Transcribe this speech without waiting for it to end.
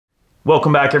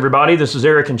Welcome back, everybody. This is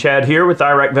Eric and Chad here with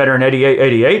Iraq Veteran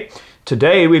 8888.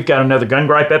 Today, we've got another Gun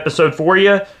Gripe episode for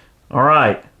you. All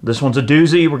right, this one's a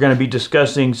doozy. We're going to be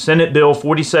discussing Senate Bill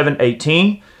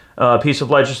 4718, a piece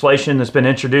of legislation that's been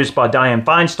introduced by Dianne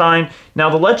Feinstein. Now,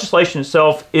 the legislation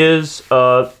itself is,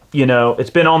 it's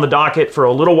been on the docket for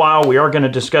a little while. We are going to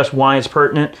discuss why it's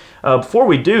pertinent. Before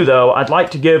we do, though, I'd like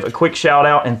to give a quick shout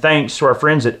out and thanks to our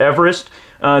friends at Everest.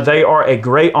 They are a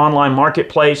great online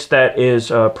marketplace that is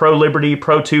pro-liberty,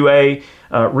 pro-2A,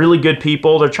 really good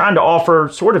people. They're trying to offer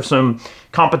sort of some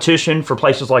competition for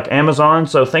places like Amazon.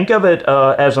 So think of it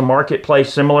as a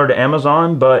marketplace similar to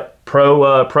Amazon, but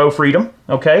pro-freedom,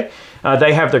 okay?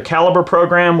 They have their Caliber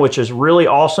program, which is really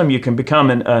awesome. You can become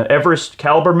an Everest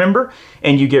Caliber member,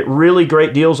 and you get really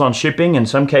great deals on shipping, in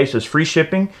some cases free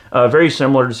shipping, very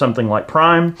similar to something like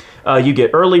Prime. You get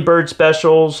early bird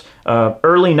specials,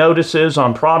 early notices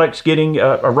on products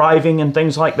arriving and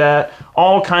things like that.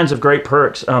 All kinds of great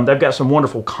perks. They've got some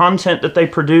wonderful content that they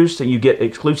produce, and you get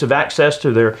exclusive access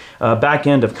to their back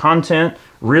end of content.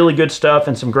 Really good stuff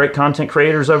and some great content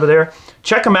creators over there.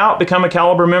 Check them out, become a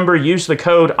Caliber member, use the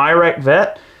code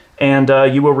IRACVET, and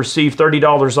you will receive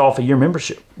 $30 off of your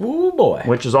membership. Ooh, boy.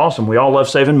 Which is awesome. We all love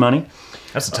saving money.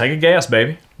 That's a tank of gas,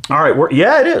 baby. All right,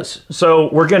 yeah, it is.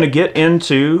 So we're going to get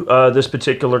into this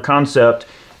particular concept,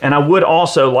 and I would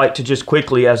also like to just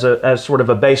quickly, as sort of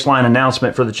a baseline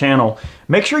announcement for the channel,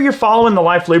 make sure you're following the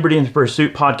Life, Liberty, and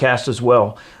Pursuit podcast as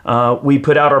well. We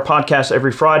put out our podcast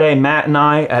every Friday. Matt and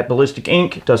I at Ballistic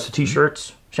Ink does the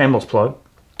t-shirts. Shameless plug.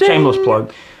 Ding. Shameless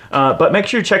plug. But make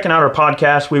sure you're checking out our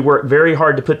podcast. We work very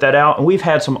hard to put that out, and we've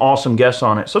had some awesome guests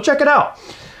on it. So check it out.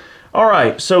 All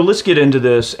right, so let's get into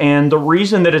this. And the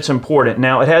reason that it's important,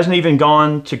 now it hasn't even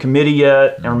gone to committee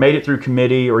yet, or made it through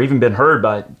committee, or even been heard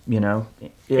by,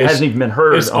 it hasn't even been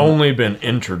heard. It's only been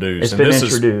introduced. It's been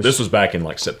introduced. This was back in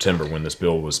like September when this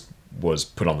bill was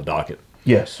put on the docket.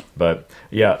 Yes. But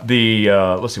yeah,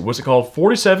 let's see, what's it called?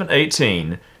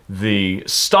 4718, the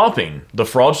Stopping the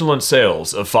Fraudulent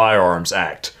Sales of Firearms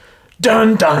Act.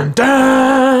 Dun, dun,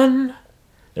 dun!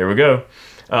 There we go.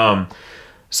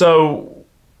 So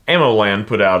AmmoLand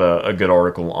put out a good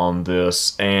article on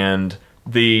this, and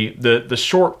the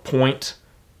short point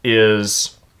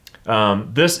is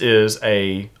this is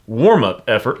a warm-up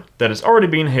effort that is already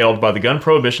being hailed by the gun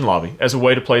prohibition lobby as a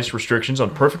way to place restrictions on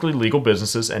perfectly legal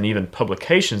businesses and even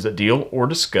publications that deal or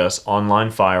discuss online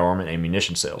firearm and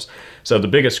ammunition sales. So the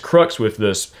biggest crux with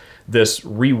this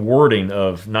rewording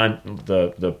of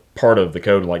the part of the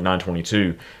code like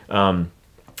 922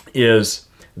 is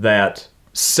that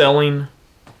selling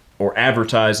or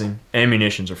advertising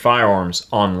ammunitions or firearms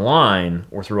online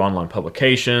or through online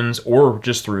publications or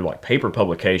just through like paper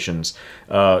publications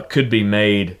could be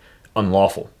made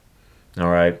unlawful. All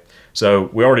right. So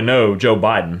we already know Joe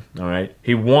Biden, all right,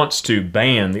 he wants to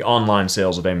ban the online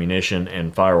sales of ammunition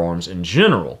and firearms in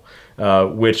general,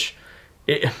 which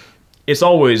it's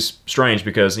always strange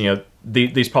because,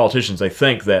 these politicians, they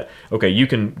think that, okay, you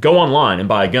can go online and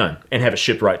buy a gun and have it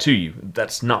shipped right to you.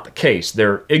 That's not the case.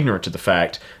 They're ignorant to the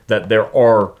fact that there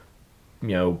are,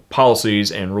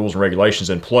 policies and rules and regulations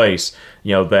in place,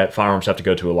 that firearms have to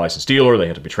go to a licensed dealer. They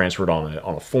have to be transferred on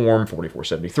a form,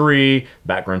 4473.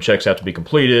 Background checks have to be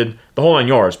completed, the whole 9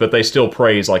 yards. But they still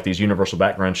praise like these universal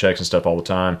background checks and stuff all the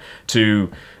time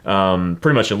to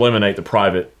pretty much eliminate the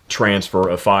private transfer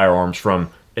of firearms from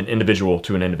an individual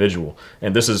to an individual.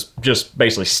 And this is just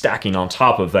basically stacking on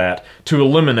top of that to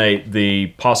eliminate the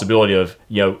possibility of,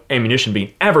 ammunition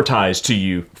being advertised to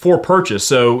you for purchase.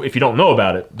 So if you don't know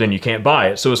about it, then you can't buy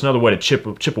it. So it's another way to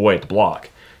chip away at the block.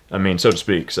 I mean, so to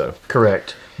speak. So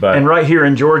correct. And right here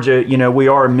in Georgia, we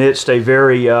are amidst a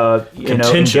very,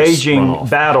 engaging runoff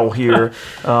battle here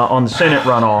on the Senate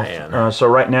runoff. So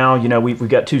right now, we've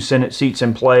got 2 Senate seats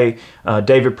in play,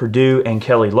 David Perdue and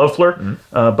Kelly Loeffler,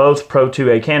 both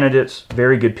pro-2A candidates,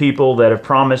 very good people that have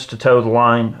promised to toe the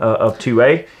line of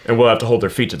 2A. And we'll have to hold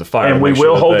their feet to the fire. And we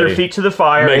will hold their feet to the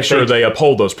fire. Make sure they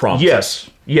uphold those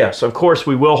promises. Yes, of course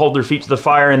we will hold their feet to the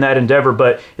fire in that endeavor,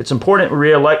 but it's important we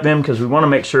re-elect them because we want to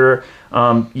make sure,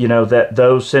 that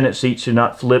those Senate seats do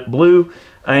not flip blue.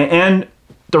 And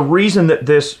the reason that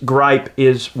this gripe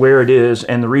is where it is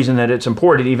and the reason that it's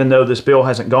important, even though this bill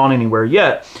hasn't gone anywhere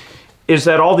yet, is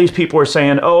that all these people are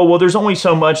saying, oh, well, there's only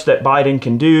so much that Biden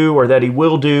can do or that he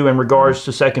will do in regards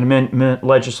to Second Amendment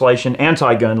legislation,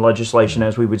 anti-gun legislation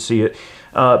as we would see it.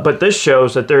 But this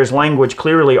shows that there's language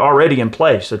clearly already in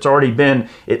place. It's already been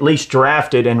at least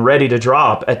drafted and ready to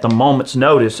drop at the moment's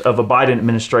notice of a Biden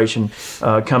administration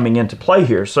coming into play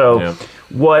here. So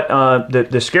what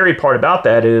the scary part about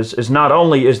that is not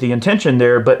only is the intention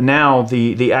there, but now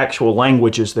the actual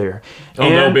language is there. Oh,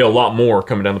 and there'll be a lot more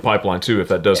coming down the pipeline too if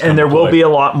that does come and there to will play. be a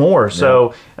lot more.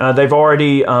 So they've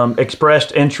already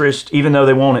expressed interest, even though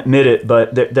they won't admit it,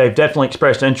 but they've definitely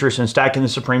expressed interest in stacking the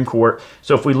Supreme Court.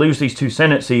 So if we lose these 2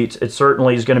 Senate seats, it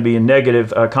certainly is going to be a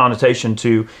negative connotation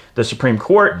to the Supreme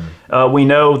Court. We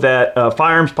know that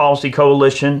Firearms Policy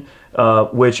Coalition,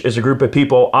 which is a group of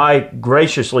people I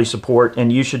graciously support,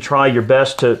 and you should try your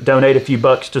best to donate a few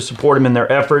bucks to support them in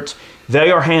their efforts. They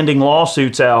are handing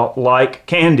lawsuits out like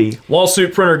candy.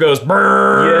 Lawsuit printer goes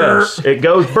brrr. Yes, it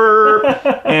goes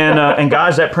brrr. And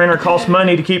guys, that printer costs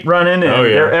money to keep running, and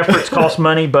their efforts cost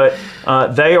money, but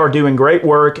they are doing great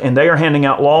work, and they are handing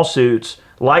out lawsuits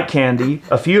like candy,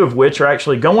 a few of which are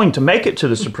actually going to make it to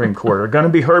the Supreme Court, are going to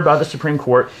be heard by the Supreme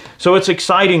Court. So it's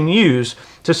exciting news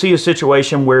to see a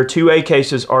situation where 2A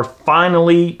cases are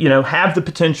finally, have the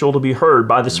potential to be heard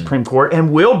by the Supreme Court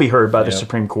and will be heard by the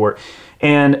Supreme Court.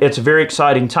 And it's a very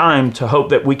exciting time to hope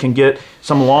that we can get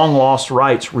some long lost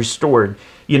rights restored.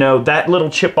 That little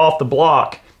chip off the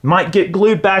block might get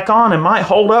glued back on and might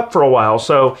hold up for a while.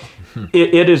 So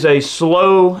it is a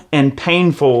slow and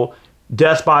painful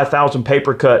death by 1,000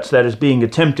 paper cuts that is being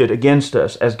attempted against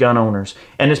us as gun owners.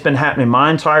 And it's been happening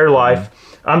my entire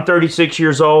life. I'm 36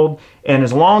 years old, and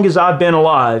as long as I've been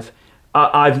alive,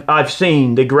 I've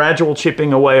seen the gradual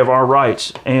chipping away of our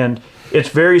rights. And it's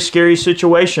a very scary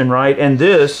situation, right? And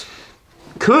this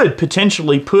could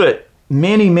potentially put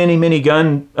many, many, many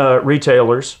gun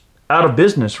retailers out of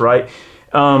business, right?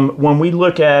 When we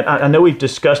look at, I know we've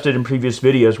discussed it in previous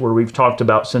videos where we've talked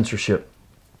about censorship.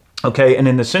 Okay, and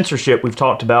in the censorship, we've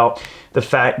talked about the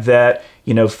fact that,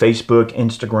 Facebook,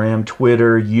 Instagram,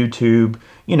 Twitter, YouTube,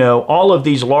 all of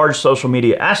these large social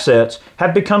media assets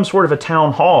have become sort of a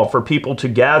town hall for people to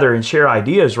gather and share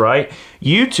ideas, right?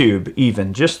 YouTube,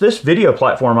 even, just this video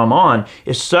platform I'm on,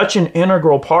 is such an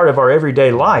integral part of our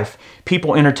everyday life.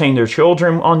 People entertain their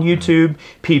children on YouTube.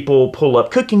 People pull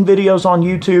up cooking videos on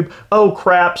YouTube. Oh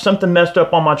crap, something messed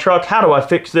up on my truck. How do I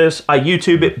fix this? I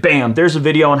YouTube it, bam, there's a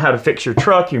video on how to fix your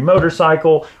truck, your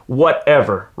motorcycle,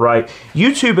 whatever, right?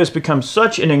 YouTube has become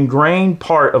such an ingrained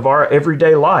part of our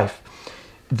everyday life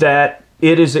that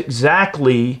it is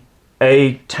exactly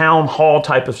a town hall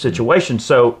type of situation.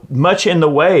 So much in the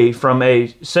way from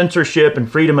a censorship and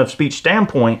freedom of speech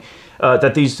standpoint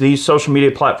that these social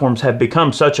media platforms have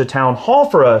become such a town hall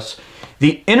for us.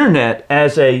 The internet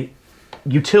as a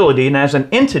utility and as an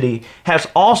entity has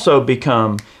also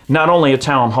become not only a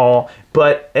town hall,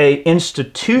 but a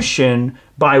institution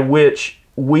by which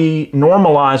we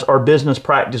normalize our business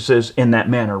practices in that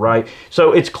manner, right?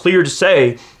 So it's clear to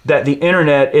say that the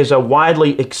internet is a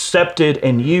widely accepted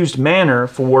and used manner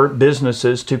for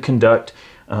businesses to conduct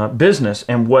business.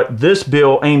 And what this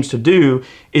bill aims to do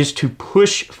is to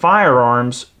push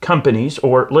firearms companies,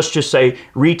 or let's just say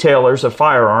retailers of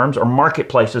firearms or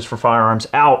marketplaces for firearms,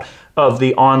 out of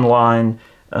the online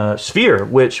sphere,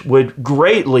 which would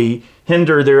greatly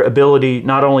hinder their ability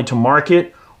not only to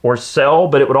market or sell,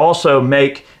 but it would also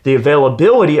make the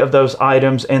availability of those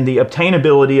items and the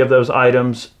obtainability of those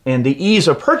items and the ease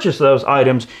of purchase of those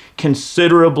items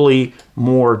considerably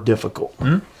more difficult.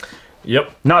 Mm-hmm.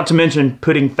 Yep. Not to mention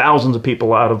putting thousands of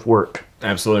people out of work.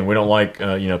 Absolutely. We don't like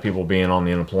people being on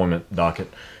the unemployment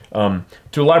docket. To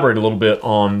elaborate a little bit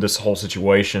on this whole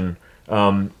situation,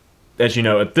 as you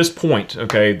know, at this point,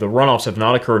 okay, the runoffs have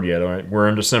not occurred yet. All right, we're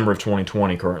in December of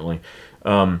 2020 currently.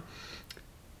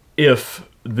 If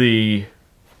the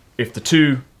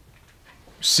 2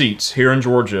 seats here in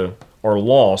Georgia are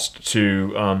lost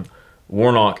to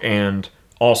Warnock and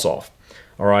Ossoff,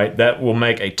 all right, that will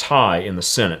make a tie in the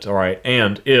Senate, all right,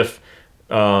 and if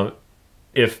Joe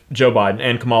Biden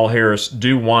and Kamala Harris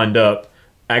do wind up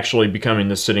actually becoming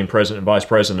the sitting president and vice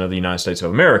president of the United States of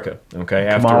America, okay,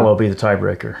 Kamala will be the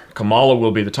tiebreaker. Kamala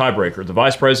will be the tiebreaker. The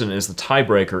vice president is the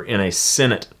tiebreaker in a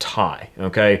Senate tie,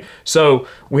 okay? So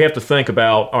we have to think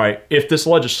about, all right, if this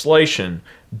legislation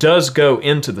does go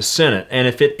into the Senate, and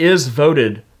if it is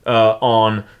voted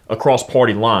on across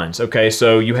party lines, okay,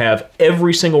 so you have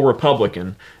every single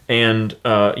Republican, and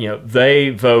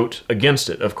they vote against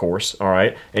it, of course, all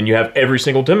right, and you have every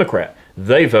single Democrat,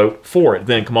 they vote for it,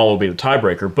 then Kamala will be the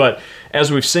tiebreaker. But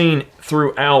as we've seen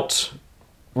throughout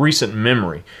recent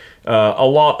memory, a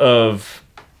lot of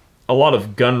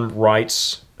gun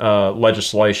rights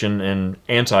legislation and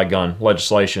anti-gun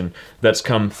legislation that's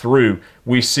come through,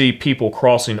 we see people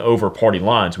crossing over party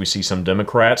lines. We see some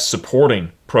Democrats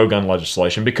supporting pro-gun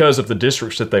legislation because of the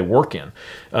districts that they work in,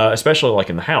 especially like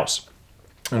in the House.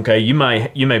 Okay, you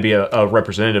may be a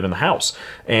representative in the House,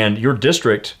 and your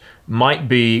district might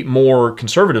be more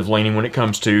conservative leaning when it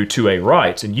comes to 2A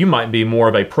rights, and you might be more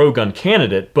of a pro-gun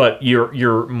candidate, but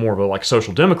you're more of a like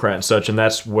social democrat and such, and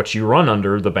that's what you run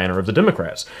under the banner of the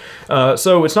Democrats.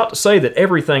 So it's not to say that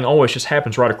everything always just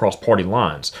happens right across party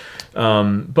lines,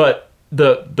 but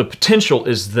the potential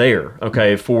is there,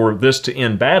 okay, for this to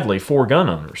end badly for gun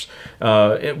owners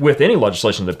with any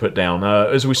legislation they put down.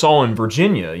 As we saw in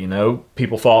Virginia, you know,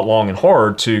 people fought long and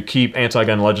hard to keep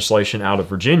anti-gun legislation out of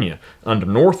Virginia under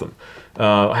Northam.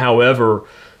 However,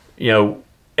 you know,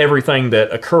 everything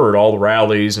that occurred, all the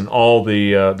rallies and all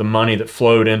the money that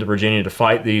flowed into Virginia to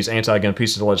fight these anti-gun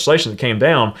pieces of legislation that came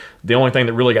down, the only thing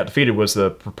that really got defeated was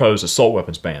the proposed assault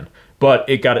weapons ban. But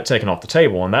it got it taken off the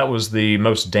table, and that was the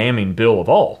most damning bill of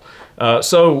all.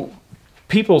 So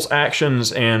people's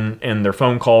actions and their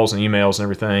phone calls and emails and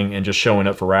everything and just showing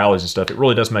up for rallies and stuff, it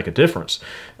really does make a difference.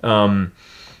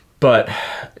 But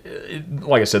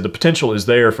like I said, the potential is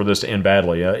there for this to end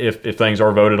badly. If things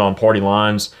are voted on party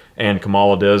lines and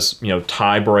Kamala does, you know,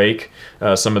 tie break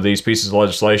some of these pieces of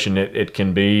legislation, it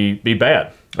can be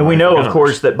bad. And we know, of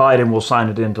course, that Biden will sign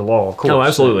it into law. Of course. No,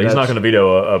 absolutely. He's not going to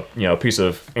veto a piece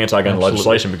of anti-gun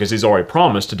legislation because he's already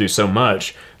promised to do so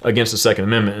much against the Second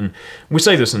Amendment. And we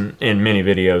say this in many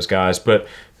videos, guys, but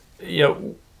you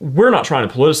know, we're not trying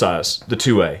to politicize the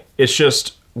 2A. It's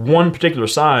just one particular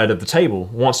side of the table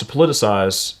wants to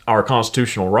politicize our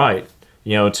constitutional right,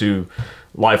 you know, to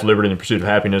life, liberty, and the pursuit of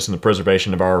happiness and the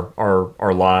preservation of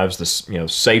our lives, this, you know,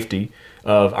 safety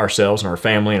of ourselves and our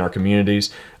family and our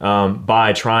communities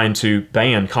by trying to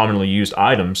ban commonly used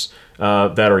items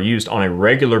that are used on a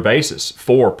regular basis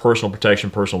for personal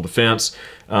protection, personal defense,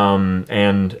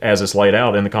 and as it's laid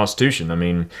out in the Constitution. I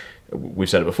mean, we've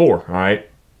said it before, all right?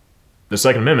 The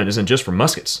Second Amendment isn't just for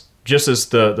muskets, just as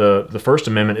the First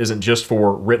Amendment isn't just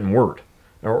for written word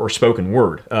or spoken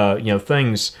word. You know,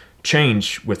 things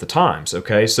change with the times,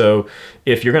 okay? So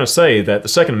if you're going to say that the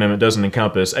Second Amendment doesn't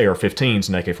encompass AR-15s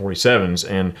and AK-47s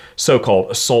and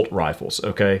so-called assault rifles,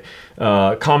 okay,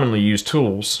 commonly used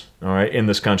tools, all right, in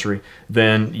this country,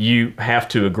 then you have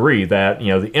to agree that, you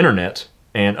know, the internet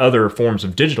and other forms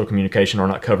of digital communication are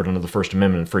not covered under the First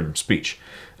Amendment and freedom of speech.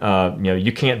 You know,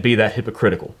 you can't be that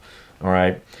hypocritical, all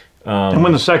right? And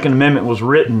when the Second Amendment was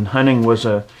written, hunting was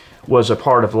a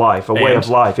part of life, a way of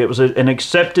life. It was an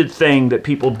accepted thing that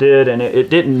people did, and it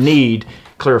didn't need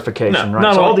clarification,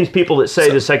 right? So all these people that say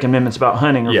the Second Amendment's about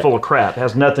hunting are full of crap. It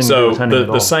has nothing to do with hunting at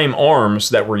all. The same arms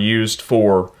that were used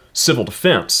for civil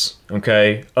defense,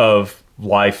 okay, of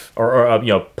life, or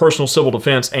you know, personal civil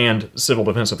defense and civil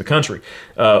defense of the country,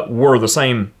 were the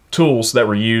same tools that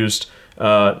were used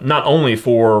not only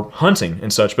for hunting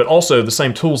and such, but also the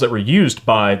same tools that were used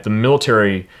by the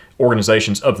military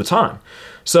organizations of the time.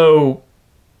 So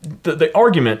the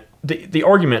argument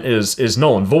is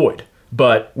null and void,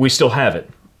 but we still have it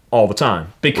all the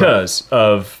time because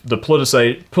of the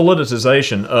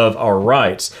politicization of our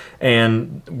rights,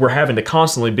 and we're having to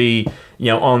constantly be, you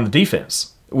know, on the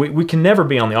defense. We can never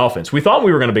be on the offense. We thought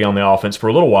we were going to be on the offense for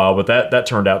a little while, but that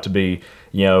turned out to be,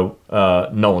 you know,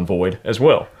 null and void as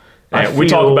well. And we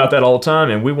talk about that all the time,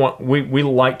 and we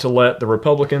like to let the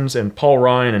Republicans and Paul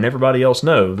Ryan and everybody else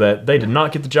know that they did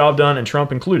not get the job done, and Trump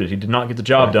included. He did not get the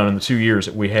job done in the 2 years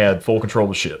that we had full control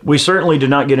of the ship. We certainly did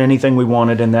not get anything we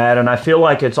wanted in that, and I feel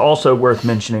like it's also worth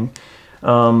mentioning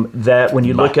that when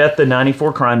you look at the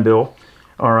 '94 crime bill,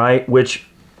 all right, which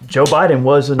Joe Biden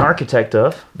was an architect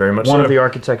of, very much one so. of the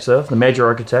architects of, the major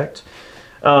architect,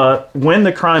 when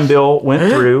the crime bill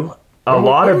went through, a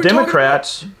lot of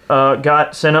Democrats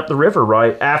got sent up the river,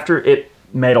 right, after it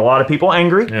made a lot of people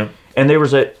angry. Yeah. And there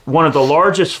was one of the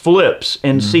largest flips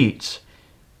in seats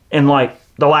in like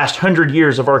the last 100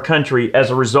 years of our country as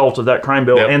a result of that crime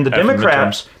bill. And the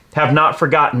Democrats have not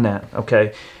forgotten that,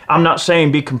 okay? I'm not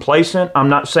saying be complacent. I'm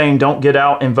not saying don't get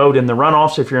out and vote in the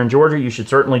runoffs. If you're in Georgia, you should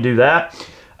certainly do that.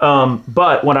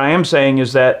 But what I am saying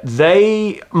is that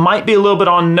they might be a little bit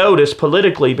on notice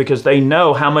politically because they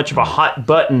know how much of a hot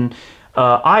button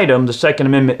item the Second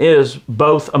Amendment is,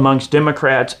 both amongst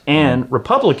Democrats and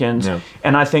Republicans. Yeah.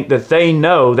 And I think that they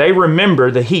know, they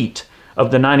remember the heat of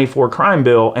the '94 crime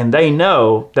bill, and they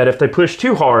know that if they push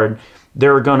too hard,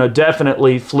 they're going to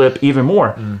definitely flip even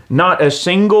more. Not a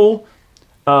single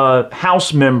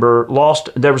House member lost,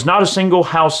 there was not a single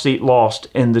House seat lost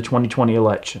in the 2020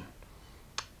 election.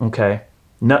 Okay,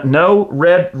 no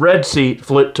red seat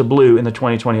flipped to blue in the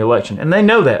 2020 election, and they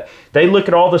know that. They look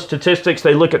at all the statistics.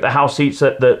 They look at the House seats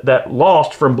that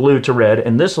lost from blue to red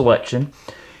in this election,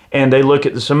 and they look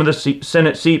at some of the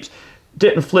Senate seats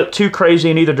didn't flip too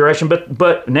crazy in either direction.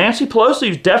 But Nancy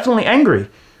Pelosi is definitely angry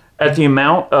at the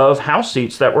amount of House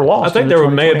seats that were lost. I think there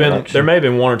may have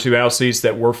been 1 or 2 House seats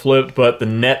that were flipped, but the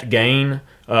net gain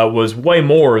was way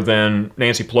more than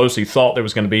Nancy Pelosi thought there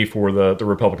was going to be for the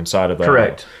Republican side of that.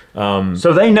 Correct.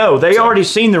 So they know. They already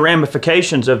seen the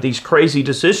ramifications of these crazy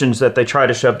decisions that they try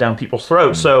to shove down people's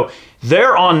throats. So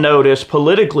they're on notice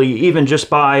politically, even just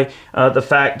by the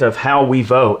fact of how we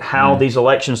vote, how these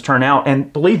elections turn out.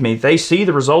 And believe me, they see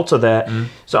the results of that.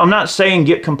 So I'm not saying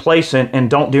get complacent and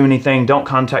don't do anything, don't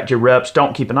contact your reps,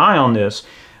 don't keep an eye on this.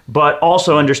 But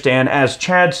also understand, as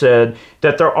Chad said,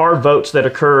 that there are votes that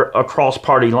occur across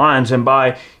party lines. And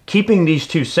by keeping these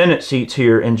 2 Senate seats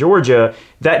here in Georgia,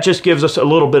 that just gives us a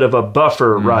little bit of a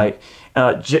buffer, right?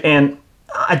 And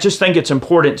I just think it's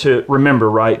important to remember,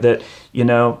 right, that, you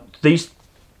know, these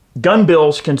gun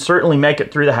bills can certainly make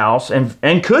it through the House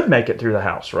and could make it through the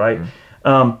House, right?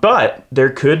 But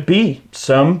there could be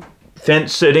some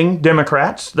fence-sitting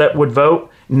Democrats that would vote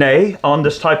nay on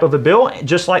this type of a bill,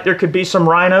 just like there could be some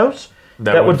rhinos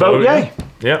that would vote yay.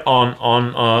 Yeah,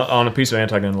 on a piece of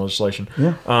anti-gun legislation.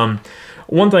 Yeah.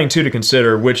 One thing too to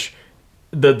consider, which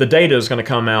the data is going to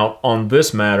come out on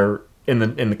this matter in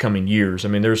the coming years. I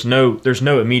mean, there's no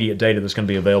immediate data that's going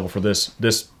to be available for this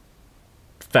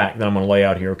fact that I'm going to lay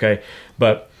out here. Okay,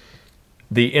 but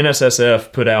the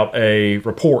NSSF put out a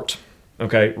report,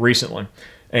 okay, recently,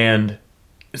 and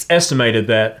it's estimated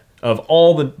that of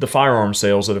all the firearm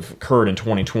sales that have occurred in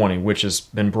 2020, which has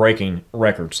been breaking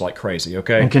records like crazy,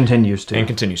 okay? And continues to. And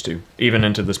continues to, even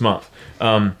into this month.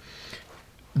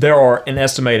 There are an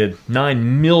estimated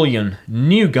 9 million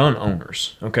new gun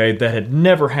owners, okay, that had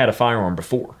never had a firearm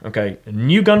before, okay?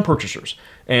 New gun purchasers.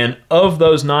 And of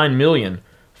those 9 million,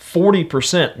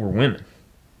 40% were women.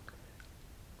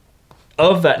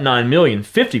 Of that 9 million,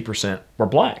 50% were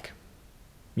black,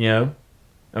 you know,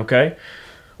 okay?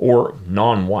 Or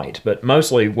non-white, but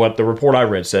mostly what the report I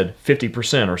read said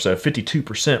 50% or so,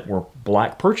 52% were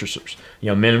black purchasers,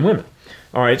 you know, men and women.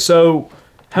 All right, so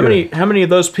how many of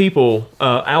those people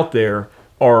out there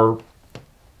are,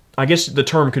 I guess the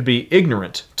term could be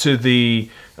ignorant to the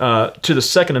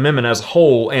Second Amendment as a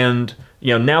whole, and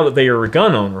you know, now that they are a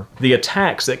gun owner, the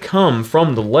attacks that come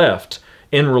from the left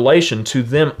in relation to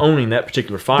them owning that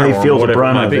particular firearm, they feel the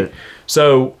brunt of it.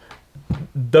 So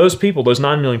those people, those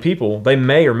 9 million people, they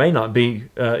may or may not be,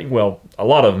 well, a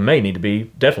lot of them may need to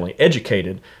be definitely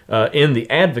educated in the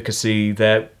advocacy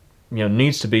that, you know,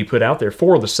 needs to be put out there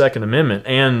for the Second Amendment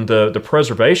and the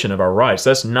preservation of our rights.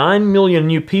 That's 9 million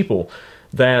new people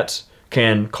that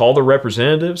can call their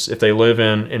representatives if they live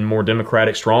in more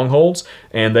democratic strongholds,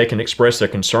 and they can express their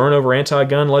concern over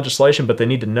anti-gun legislation, but they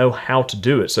need to know how to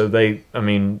do it. So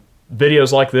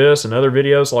videos like this and other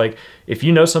videos, like if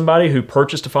you know somebody who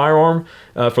purchased a firearm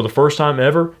for the first time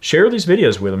ever, share these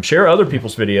videos with them, share other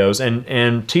people's videos,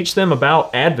 and teach them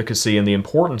about advocacy and the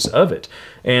importance of it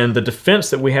and the defense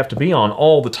that we have to be on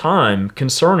all the time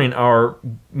concerning our,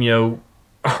 you know,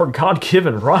 our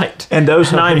God-given right. And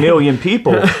those 9 million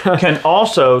people can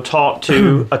also talk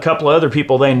to a couple of other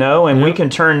people they know, and we can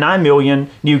turn 9 million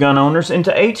new gun owners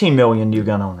into 18 million new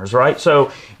gun owners, right?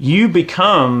 So you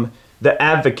become the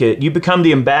advocate, you become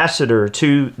the ambassador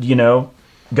to, you know,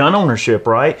 gun ownership,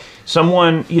 right?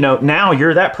 Someone, you know, now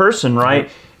you're that person, right?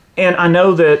 And I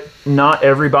know that not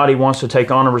everybody wants to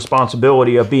take on a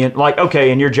responsibility of being like,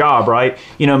 okay, in your job, right?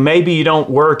 You know, maybe you don't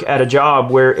work at a job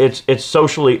where it's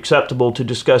socially acceptable to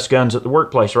discuss guns at the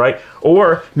workplace, right?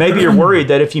 Or maybe you're worried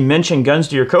that if you mention guns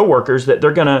to your coworkers that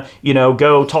they're gonna, you know,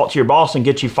 go talk to your boss and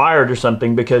get you fired or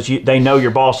something because they know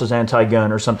your boss is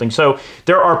anti-gun or something. So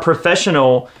there are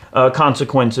professional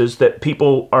consequences that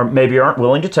people maybe aren't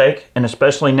willing to take, and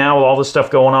especially now with all this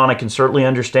stuff going on, I can certainly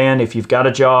understand if you've got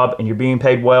a job and you're being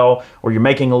paid well or you're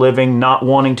making a living, not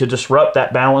wanting to disrupt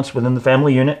that balance within the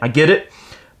family unit. I get it,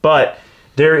 but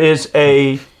there is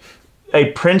a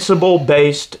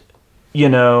principle-based, you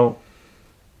know,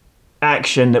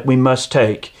 action that we must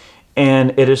take,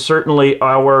 and it is certainly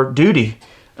our duty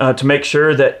to make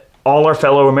sure that all our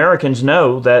fellow Americans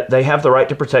know that they have the right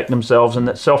to protect themselves and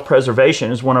that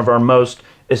self-preservation is one of our most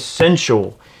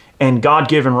essential and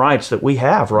God-given rights that we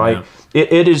have, right? Yeah.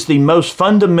 It is the most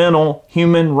fundamental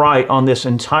human right on this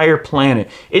entire planet.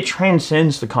 It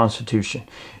transcends the Constitution.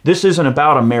 This isn't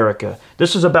about America.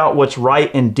 This is about what's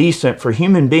right and decent for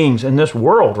human beings in this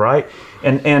world, right?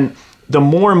 And the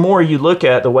more and more you look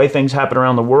at the way things happen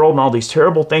around the world and all these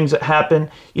terrible things that happen,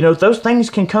 you know, those things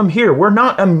can come here. We're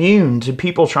not immune to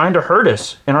people trying to hurt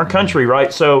us in our country,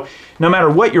 right? So no matter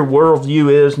what your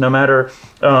worldview is, no matter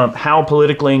how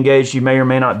politically engaged you may or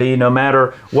may not be, no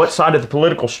matter what side of the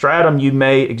political stratum you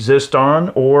may exist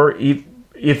on, or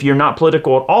if you're not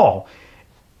political at all,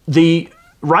 the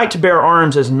right to bear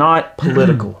arms is not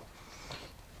political.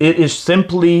 it is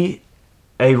simply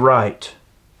a right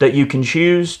that you can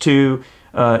choose to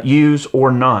use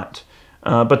or not.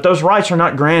 But those rights are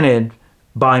not granted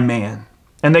by man,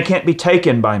 and they can't be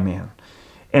taken by man.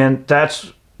 And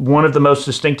that's one of the most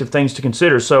distinctive things to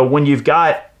consider. So when you've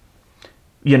got,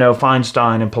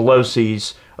 Feinstein and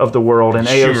Pelosi's of the world and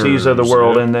AOC's of the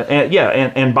world and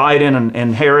Biden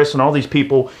and Harris and all these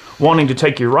people wanting to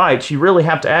take your rights, you really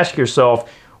have to ask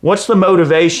yourself, what's the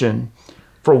motivation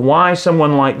for why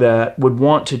someone like that would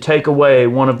want to take away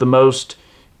one of the most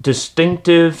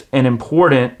distinctive and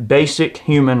important basic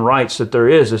human rights that there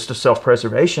is to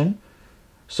self-preservation.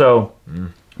 So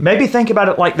maybe think about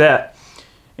it like that,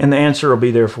 and the answer will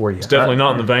be there for you. It's definitely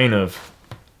not in the vein of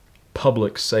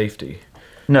public safety.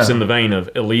 No. It's in the vein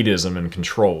of elitism and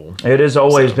control. It has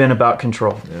always been about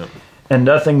control. Yeah. And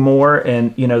nothing more.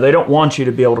 And, they don't want you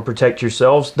to be able to protect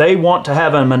yourselves. They want to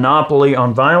have a monopoly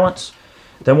on violence.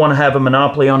 They want to have a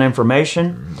monopoly on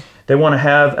information. They want to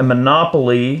have a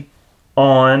monopoly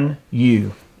on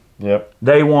you. Yep.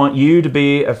 They want you to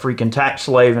be a freaking tax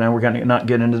slave, and we're going to not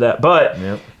get into that. But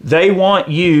they want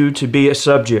you to be a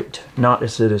subject, not a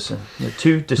citizen. They're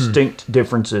two distinct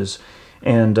differences.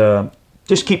 And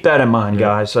just keep that in mind,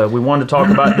 guys. We wanted to talk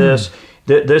about this.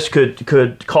 This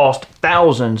could cost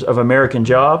thousands of American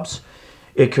jobs.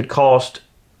 It could cost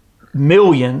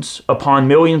millions upon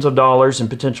millions of dollars in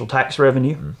potential tax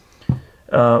revenue,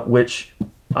 which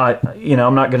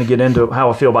I'm not going to get into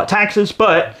how I feel about taxes,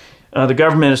 but the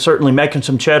government is certainly making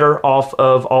some cheddar off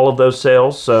of all of those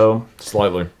sales. So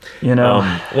slightly,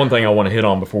 one thing I want to hit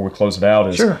on before we close it out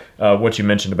is what you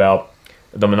mentioned about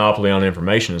the monopoly on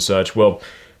information and such. Well,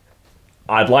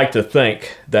 I'd like to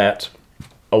think that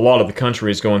a lot of the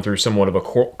country is going through somewhat of a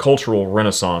cultural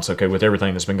renaissance, with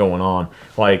everything that's been going on.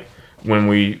 Like when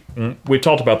we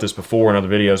talked about this before in other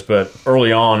videos, but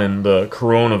early on in the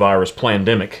coronavirus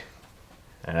pandemic,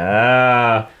 did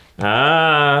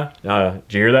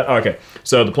you hear that? Okay,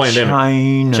 so the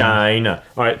pandemic. China.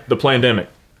 All right, the pandemic.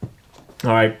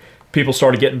 All right, people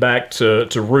started getting back to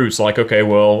roots, like,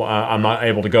 I'm not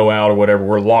able to go out or whatever.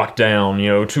 We're locked down,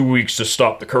 2 weeks to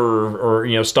stop the curve,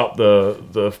 or, stop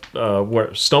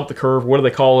stump the curve. What do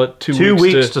they call it? 2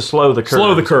 weeks to slow the curve.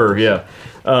 Slow the curve, yeah.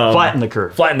 Flatten the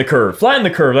curve. Flatten the curve. Flatten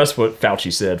the curve. That's what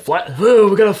Fauci said.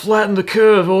 We got to flatten the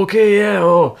curve. Okay, yeah.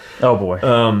 Oh boy.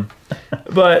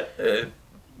 But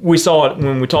we saw it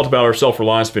when we talked about our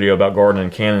self-reliance video about gardening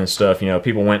and canning and stuff.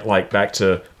 People went back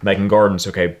to making gardens,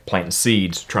 planting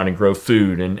seeds, trying to grow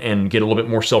food and get a little bit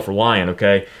more self-reliant,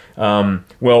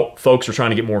 well, folks are trying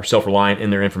to get more self-reliant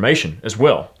in their information as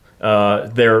well.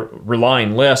 They're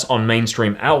relying less on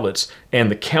mainstream outlets and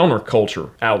the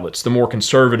counterculture outlets, the more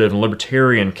conservative and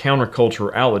libertarian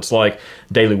counterculture outlets like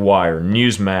Daily Wire,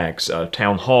 Newsmax,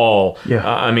 Town Hall.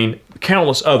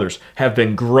 Countless others have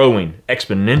been growing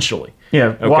exponentially.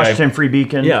 Yeah, Washington Free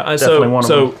Beacon. Yeah, definitely one of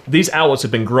them. So these outlets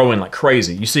have been growing like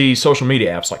crazy. You see social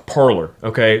media apps like PARLER,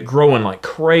 growing like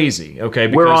crazy,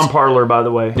 because we're on PARLER, by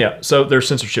the way. Yeah, so they're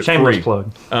censorship free. Shameless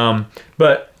plug.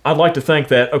 But I'd like to think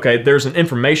that, there's an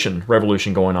information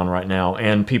revolution going on right now,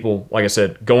 and people, like I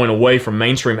said, going away from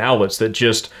mainstream outlets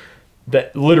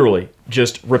that literally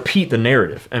just repeat the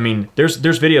narrative. There's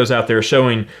videos out there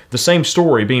showing the same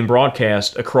story being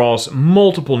broadcast across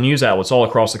multiple news outlets all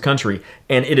across the country,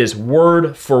 and it is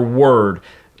word for word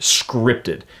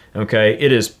scripted.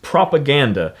 It is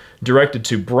propaganda directed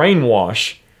to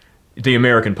brainwash the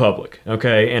American public,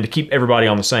 and to keep everybody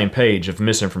on the same page of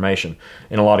misinformation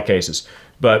in a lot of cases.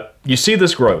 But you see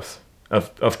this growth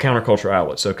of counterculture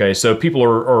outlets, so people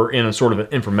are in a sort of an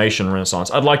information renaissance.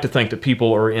 I'd like to think that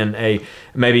people are in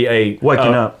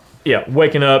waking up. Yeah,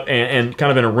 waking up and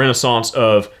kind of in a renaissance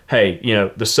of, hey,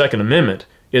 the Second Amendment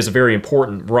is a very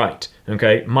important right,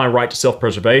 My right to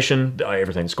self-preservation,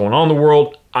 everything that's going on in the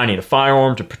world, I need a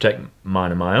firearm to protect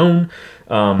mine and my own.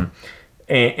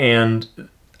 And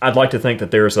I'd like to think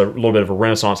that there's a little bit of a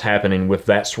renaissance happening with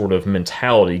that sort of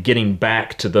mentality, getting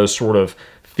back to those sort of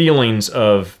feelings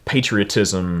of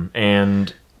patriotism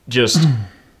and just,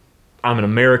 I'm an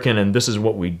American and this is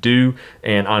what we do,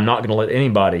 and I'm not going to let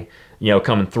anybody,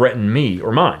 come and threaten me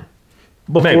or mine.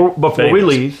 Before we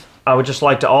leave, I would just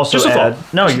like to also add...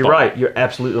 No, you're right. You're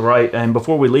absolutely right. And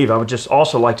before we leave, I would just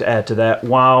also like to add to that,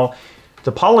 while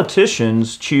the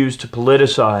politicians choose to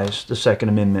politicize the Second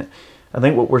Amendment, I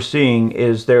think what we're seeing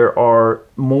is there are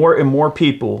more and more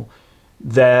people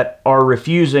that are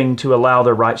refusing to allow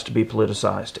their rights to be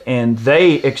politicized. And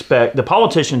the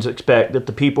politicians expect that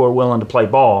the people are willing to play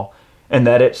ball and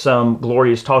that it's some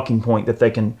glorious talking point that they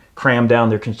can cram down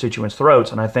their constituents'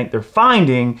 throats. And I think they're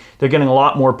getting a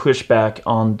lot more pushback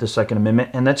on the Second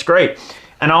Amendment, and that's great.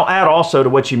 And I'll add also to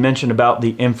what you mentioned about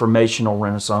the informational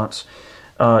renaissance.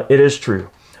 It is true.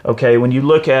 Okay, when you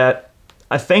look at,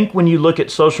 I think when you look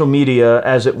at social media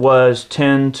as it was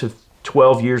 10 to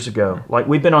 12 years ago, like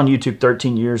we've been on YouTube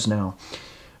 13 years now,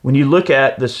 when you look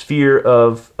at the sphere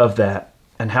of that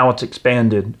and how it's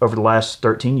expanded over the last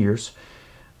 13 years,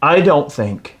 I don't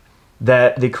think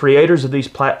that the creators of these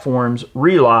platforms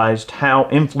realized how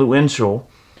influential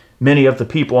many of the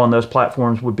people on those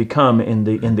platforms would become in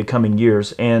the coming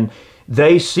years. And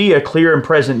they see a clear and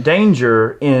present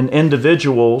danger in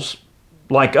individuals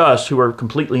like us who are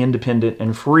completely independent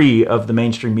and free of the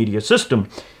mainstream media system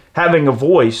having a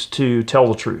voice to tell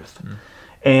the truth.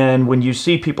 And when you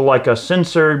see people like us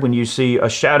censored, when you see a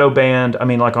shadow banned, I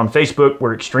mean, like on Facebook,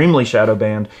 we're extremely shadow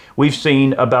banned. We've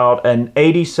seen about an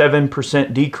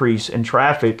 87% decrease in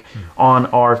traffic on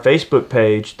our Facebook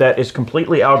page that is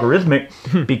completely algorithmic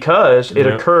because it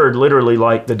occurred literally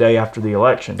like the day after the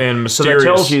election. And So mysterious. that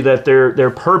tells you that they're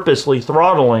purposely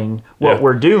throttling what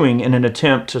we're doing in an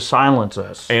attempt to silence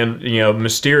us. And, you know,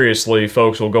 mysteriously,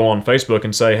 folks will go on Facebook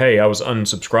and say, hey, I was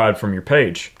unsubscribed from your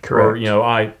page. Correct. Or,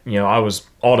 I was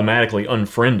automatically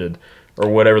unfriended, or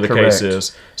whatever the case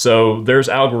is. So there's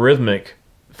algorithmic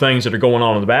things that are going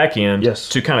on in the back end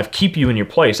to kind of keep you in your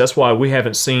place. That's why we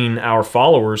haven't seen our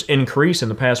followers increase in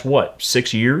the past,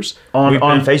 6 years? On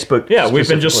Facebook. Yeah, we've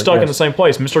been just stuck in the same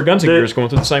place. Mr. Gunziger is going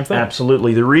through the same thing.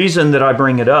 Absolutely. The reason that I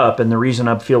bring it up, and the reason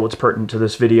I feel it's pertinent to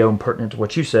this video and pertinent to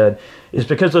what you said, is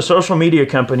because the social media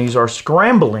companies are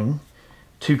scrambling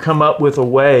to come up with a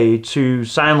way to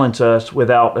silence us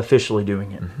without officially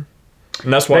doing it.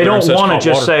 And that's why they don't want to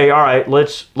just say, all right,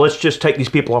 let's just take these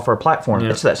people off our platform.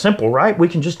 It's that simple, right? We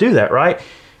can just do that, right?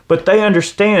 But they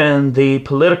understand the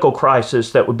political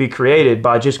crisis that would be created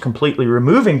by just completely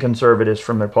removing conservatives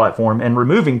from their platform and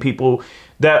removing people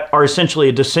that are essentially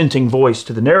a dissenting voice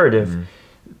to the narrative.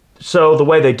 So the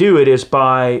way they do it is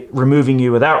by removing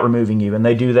you without removing you, and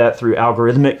they do that through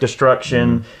algorithmic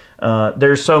destruction.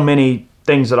 There's so many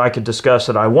things that I could discuss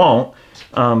that I won't.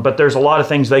 But there's a lot of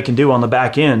things they can do on the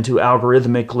back end to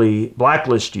algorithmically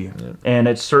blacklist you. And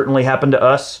it's certainly happened to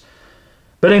us.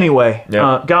 But anyway,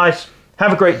 guys,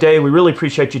 have a great day. We really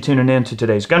appreciate you tuning in to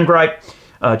today's Gun Gripe.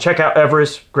 Check out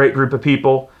Everest, great group of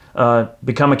people.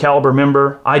 Become a Caliber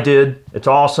member. I did. It's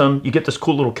awesome. You get this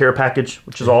cool little care package,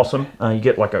 which is awesome. You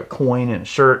get like a coin and a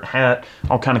shirt, hat,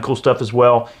 all kind of cool stuff as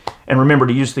well. And remember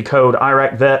to use the code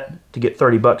IRACVET to get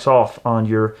 30 bucks off on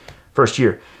your first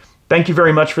year. Thank you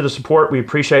very much for the support. We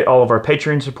appreciate all of our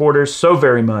Patreon supporters so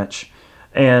very much.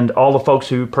 And all the folks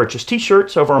who purchase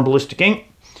t-shirts over on Ballistic Ink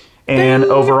and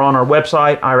over on our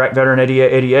website, Iraq Veteran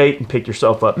 8888, and pick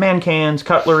yourself up man cans,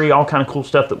 cutlery, all kind of cool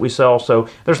stuff that we sell. So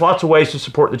there's lots of ways to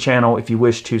support the channel if you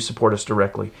wish to support us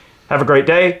directly. Have a great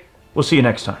day. We'll see you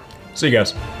next time. See you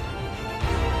guys.